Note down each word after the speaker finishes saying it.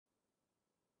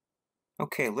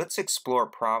Okay, let's explore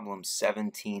problem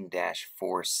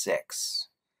 17-46.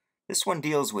 This one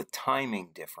deals with timing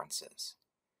differences.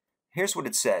 Here's what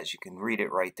it says. You can read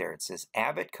it right there. It says,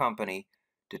 Abbott Company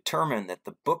determined that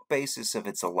the book basis of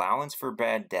its allowance for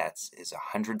bad debts is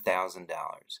 $100,000.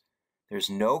 There's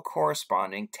no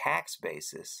corresponding tax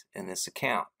basis in this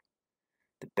account.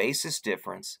 The basis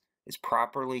difference is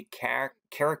properly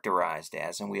characterized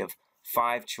as, and we have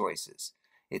 5 choices.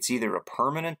 It's either a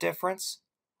permanent difference,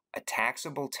 a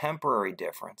taxable temporary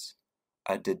difference,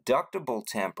 a deductible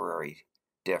temporary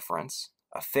difference,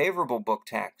 a favorable book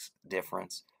tax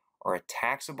difference, or a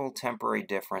taxable temporary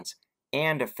difference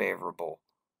and a favorable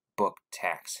book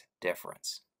tax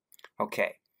difference.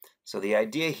 Okay, so the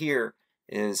idea here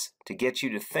is to get you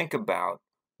to think about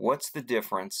what's the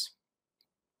difference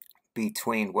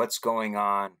between what's going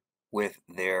on with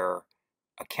their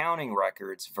accounting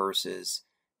records versus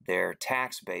their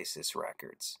tax basis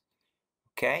records.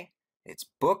 Okay, its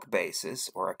book basis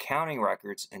or accounting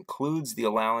records includes the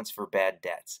allowance for bad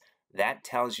debts. That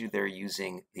tells you they're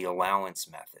using the allowance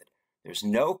method. There's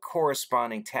no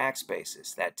corresponding tax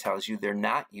basis. That tells you they're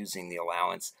not using the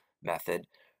allowance method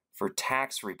for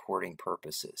tax reporting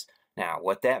purposes. Now,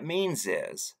 what that means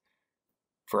is,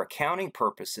 for accounting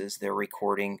purposes, they're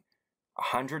recording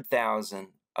 $100,000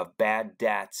 of bad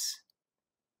debts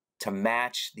to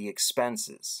match the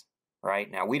expenses.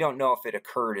 Right? Now, we don't know if it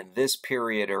occurred in this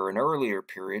period or an earlier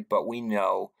period, but we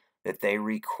know that they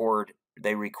recorded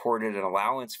an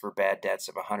allowance for bad debts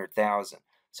of $100,000.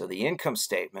 So the income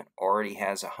statement already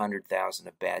has $100,000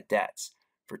 of bad debts.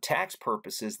 For tax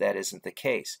purposes, that isn't the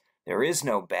case. There is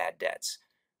no bad debts.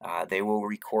 They will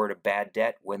record a bad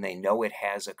debt when they know it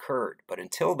has occurred, but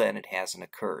until then, it hasn't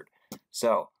occurred.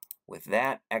 So, with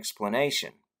that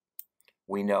explanation,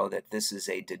 we know that this is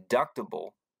a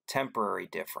deductible temporary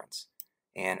difference.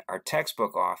 And our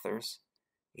textbook authors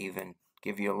even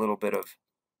give you a little bit of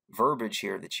verbiage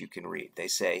here that you can read. They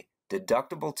say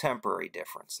deductible temporary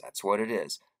difference. That's what it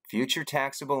is. Future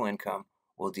taxable income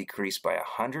will decrease by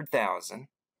 $100,000.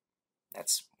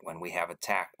 That's when we have a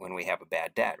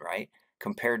bad debt, right?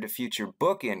 Compared to future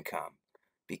book income,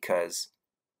 because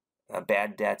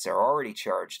bad debts are already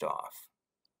charged off.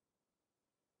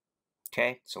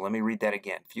 Okay, so let me read that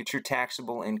again. Future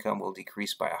taxable income will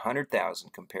decrease by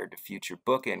 $100,000 compared to future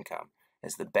book income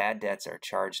as the bad debts are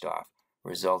charged off,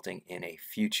 resulting in a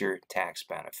future tax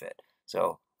benefit.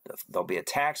 So there'll be a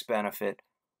tax benefit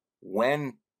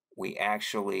when we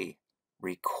actually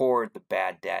record the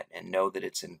bad debt and know that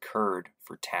it's incurred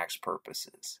for tax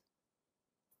purposes.